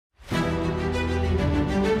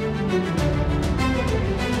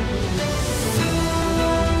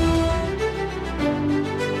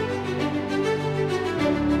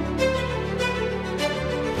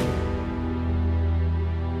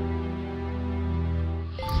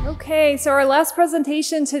Okay, so our last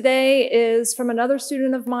presentation today is from another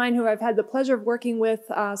student of mine who I've had the pleasure of working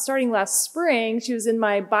with starting last spring. She was in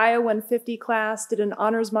my Bio 150 class, did an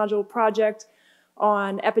honors module project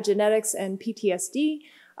on epigenetics and PTSD,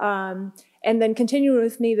 and then continued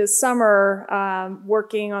with me this summer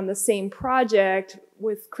working on the same project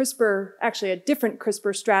with CRISPR, actually a different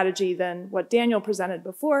CRISPR strategy than what Daniel presented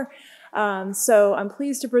before. So I'm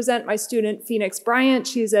pleased to present my student, Phoenix Bryant.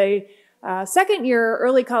 She's a second year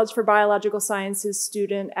early college for biological sciences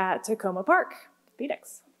student at Tacoma Park.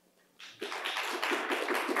 Phoenix.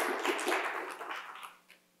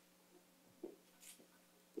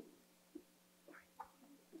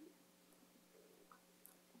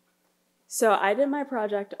 So I did my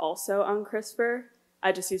project also on CRISPR.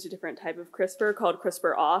 I just used a different type of CRISPR called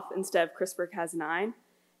CRISPR-off instead of CRISPR-Cas9.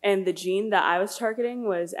 And the gene that I was targeting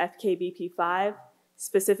was FKBP5,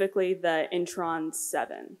 specifically the intron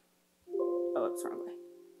 7. Oh, it's wrong way.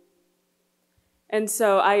 And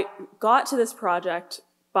so I got to this project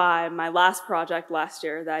by my last project last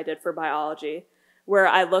year that I did for biology, where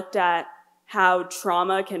I looked at how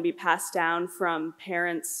trauma can be passed down from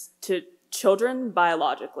parents to children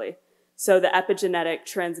biologically. So the epigenetic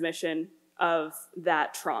transmission of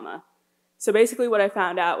that trauma. So basically what I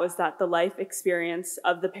found out was that the life experience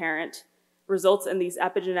of the parent results in these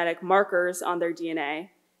epigenetic markers on their DNA,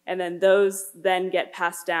 and then those then get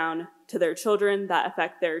passed down to their children that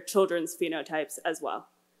affect their children's phenotypes as well.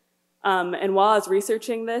 And while I was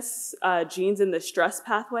researching this, genes in the stress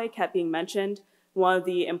pathway kept being mentioned, one of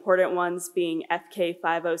the important ones being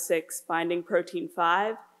FK506 binding protein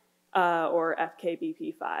 5, or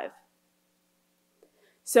FKBP5.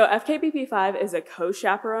 So FKBP5 is a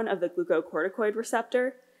co-chaperone of the glucocorticoid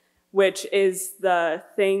receptor, which is the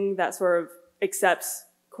thing that sort of accepts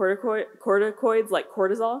corticoids like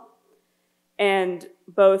cortisol. And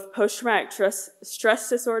both post-traumatic stress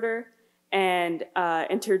disorder and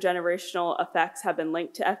intergenerational effects have been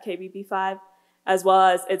linked to FKBP5, as well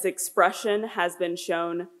as its expression has been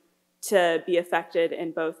shown to be affected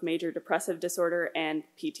in both major depressive disorder and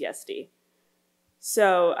PTSD.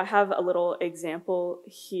 So I have a little example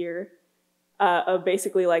here of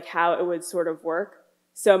basically like how it would sort of work.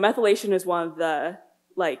 So methylation is one of the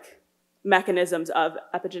mechanisms of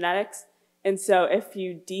epigenetics. And so if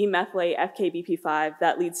you demethylate FKBP5,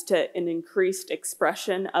 that leads to an increased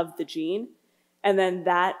expression of the gene. And then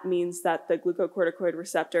that means that the glucocorticoid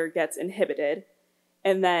receptor gets inhibited.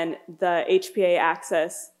 And then the HPA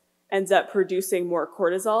axis ends up producing more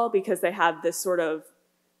cortisol because they have this sort of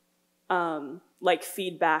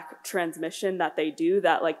feedback transmission that they do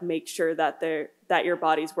that make sure that your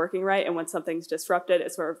body's working right. And when something's disrupted,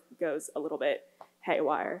 it sort of goes a little bit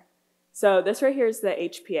haywire. So this right here is the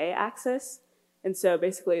HPA axis. And so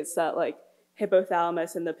basically it's that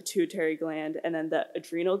hypothalamus and the pituitary gland and then the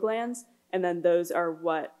adrenal glands. And then those are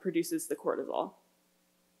what produces the cortisol.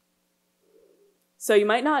 So you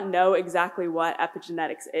might not know exactly what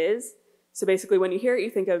epigenetics is. So basically when you hear it, you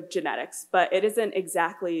think of genetics, but it isn't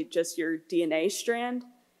exactly just your DNA strand.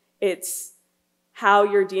 It's how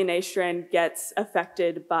your DNA strand gets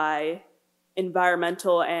affected by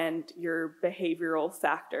environmental and your behavioral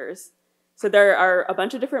factors. So there are a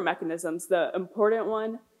bunch of different mechanisms. The important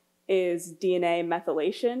one is DNA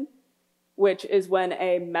methylation, which is when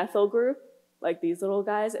a methyl group, like these little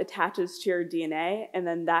guys, attaches to your DNA, and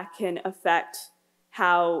then that can affect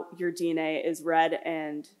how your DNA is read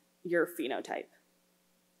and your phenotype.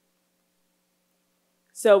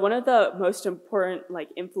 So one of the most important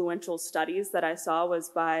influential studies that I saw was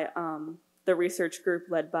by the research group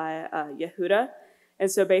led by Yehuda.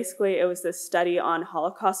 And so basically it was this study on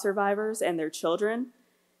Holocaust survivors and their children.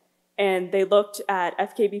 And they looked at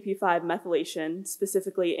FKBP5 methylation,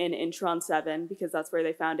 specifically in intron 7, because that's where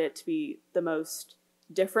they found it to be the most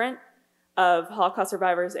different of Holocaust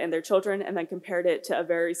survivors and their children, and then compared it to a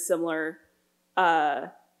very similar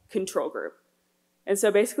control group. And so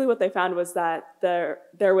basically what they found was that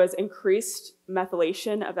there was increased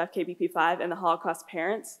methylation of FKBP5 in the Holocaust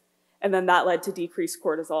parents, and then that led to decreased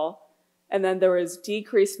cortisol. And then there was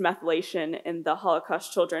decreased methylation in the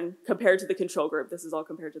Holocaust children compared to the control group. This is all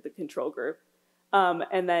compared to the control group.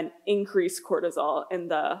 And then increased cortisol in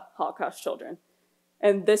the Holocaust children.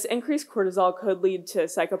 And this increased cortisol could lead to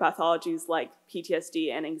psychopathologies like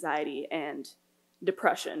PTSD and anxiety and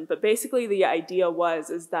depression. But basically the idea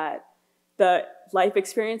is that the life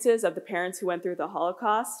experiences of the parents who went through the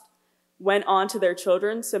Holocaust went on to their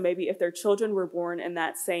children. So maybe if their children were born in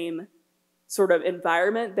that same sort of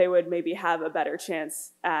environment, they would maybe have a better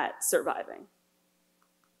chance at surviving.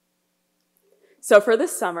 So for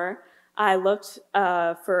this summer, I looked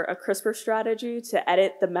for a CRISPR strategy to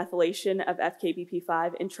edit the methylation of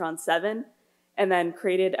FKBP5 intron 7, and then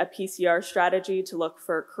created a PCR strategy to look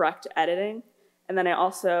for correct editing. And then I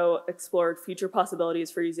also explored future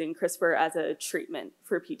possibilities for using CRISPR as a treatment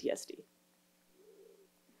for PTSD.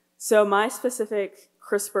 So my specific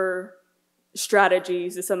CRISPR strategy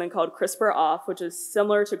uses something called CRISPR-Off, which is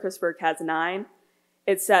similar to CRISPR-Cas9,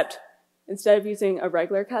 except instead of using a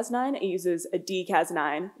regular Cas9, it uses a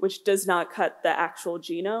dCas9, which does not cut the actual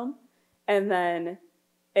genome. And then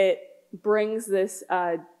it brings this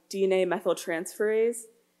DNA methyltransferase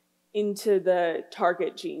into the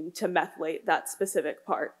target gene to methylate that specific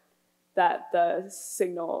part that the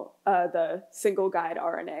single guide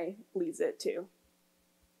RNA leads it to.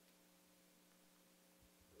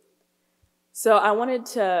 So I wanted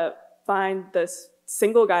to find this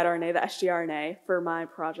single guide RNA, the sgRNA, for my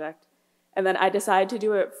project. And then I decided to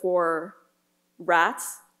do it for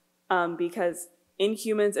rats because in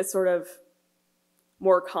humans it's sort of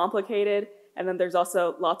more complicated. And then there's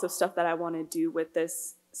also lots of stuff that I want to do with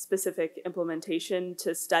this specific implementation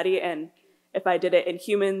to study. And if I did it in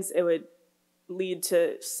humans, it would lead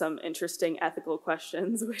to some interesting ethical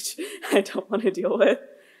questions, which I don't want to deal with.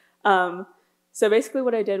 So basically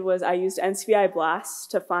what I did was I used NCBI BLAST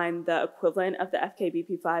to find the equivalent of the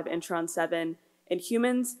FKBP5 intron 7 in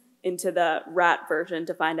humans into the rat version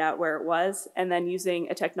to find out where it was. And then using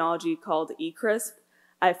a technology called eCRISP,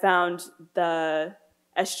 I found the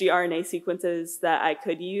sgRNA sequences that I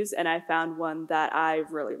could use, and I found one that I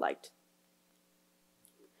really liked.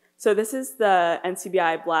 So this is the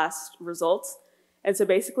NCBI BLAST results. And so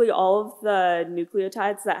basically all of the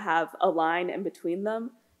nucleotides that have a line in between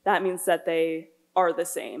them, that means that they are the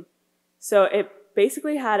same. So it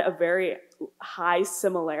basically had a very high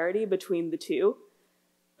similarity between the two,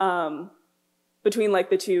 between like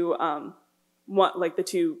the two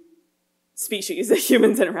species, the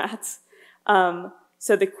humans and rats.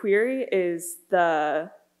 So the query is the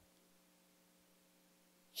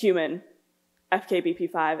human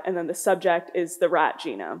FKBP5, and then the subject is the rat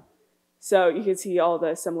genome. So you can see all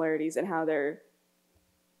the similarities and how they're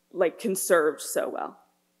like conserved so well.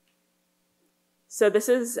 So this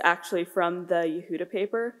is actually from the Yehuda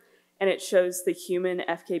paper, and it shows the human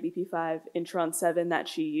FKBP5 intron 7 that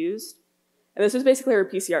she used. And this was basically her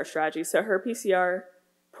PCR strategy. So her PCR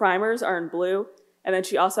primers are in blue, and then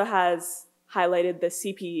she also has highlighted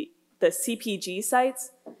the CPG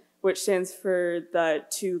sites, which stands for the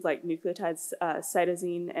two nucleotides,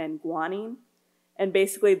 cytosine and guanine. And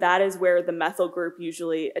basically that is where the methyl group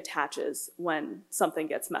usually attaches when something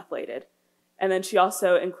gets methylated. And then she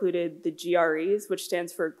also included the GREs, which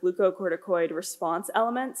stands for glucocorticoid response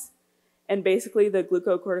elements. And basically the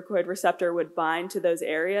glucocorticoid receptor would bind to those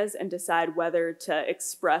areas and decide whether to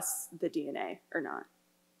express the DNA or not.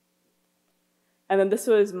 And then this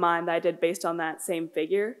was mine that I did based on that same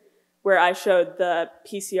figure, where I showed the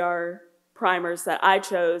PCR primers that I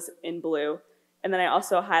chose in blue. And then I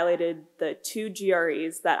also highlighted the 2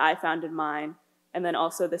 GREs that I found in mine, and then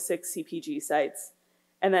also the 6 CPG sites.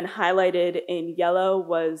 And then highlighted in yellow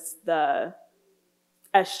was the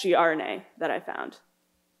sgRNA that I found.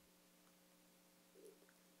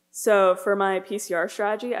 So for my PCR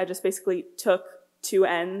strategy, I just basically took 2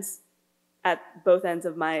 ends at both ends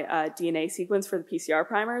of my DNA sequence for the PCR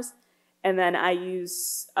primers. And then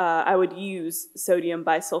I would use sodium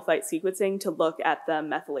bisulfite sequencing to look at the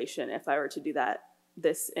methylation if I were to do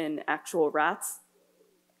this in actual rats.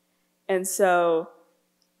 And so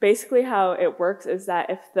basically how it works is that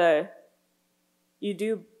if you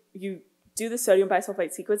do the sodium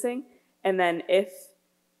bisulfite sequencing, and then if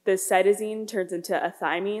the cytosine turns into a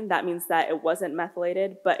thymine, that means that it wasn't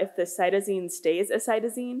methylated. But if the cytosine stays a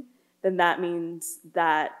cytosine, then that means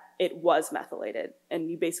that it was methylated. And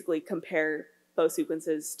you basically compare both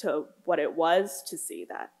sequences to what it was to see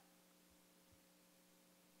that.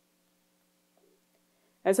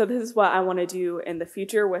 And so this is what I want to do in the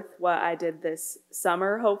future with what I did this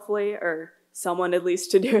summer, hopefully, or someone at least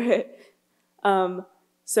to do it.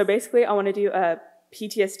 So basically I want to do a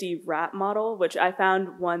PTSD rat model, which I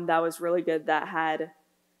found one that was really good that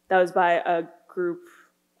was by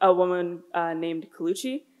a woman named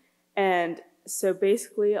Colloquium. And so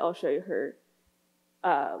basically I'll show you her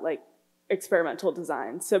experimental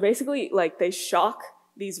design. So basically they shock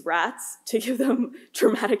these rats to give them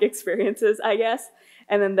traumatic experiences, I guess.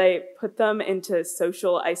 And then they put them into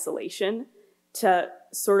social isolation to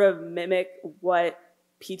sort of mimic what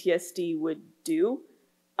PTSD would do.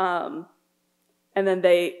 And then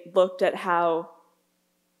they looked at how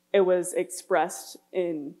it was expressed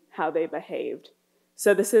in how they behaved.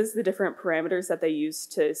 So this is the different parameters that they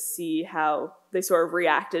used to see how they sort of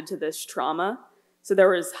reacted to this trauma. So there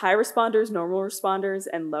was high responders, normal responders,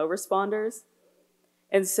 and low responders.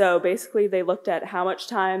 And so basically they looked at how much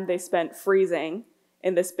time they spent freezing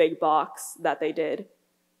in this big box that they did,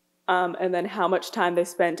 and then how much time they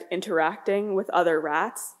spent interacting with other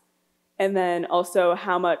rats, and then also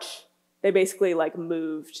how much they basically like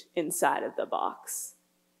moved inside of the box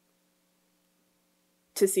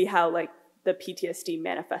to see how like the PTSD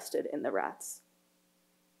manifested in the rats.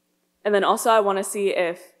 And then also I want to see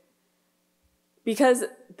if, because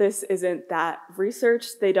this isn't that research,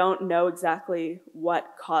 they don't know exactly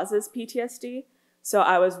what causes PTSD. So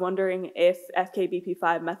I was wondering if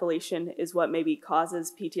FKBP5 methylation is what maybe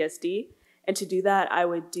causes PTSD. And to do that, I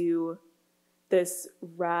would do this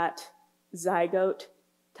rat zygote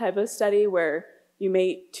type of study where you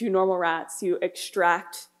mate 2 normal rats, you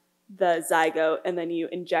extract the zygote, and then you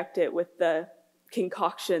inject it with the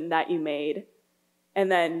concoction that you made. And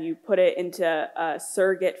then you put it into a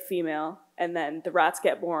surrogate female, and then the rats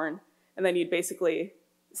get born, and then you'd basically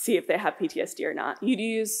see if they have PTSD or not. You'd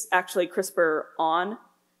use actually CRISPR-on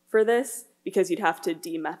for this because you'd have to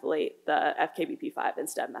demethylate the FKBP5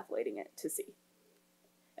 instead of methylating it to see.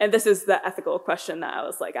 And this is the ethical question that I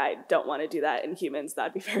was like, I don't want to do that in humans.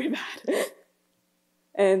 That'd be very bad.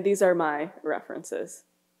 And these are my references.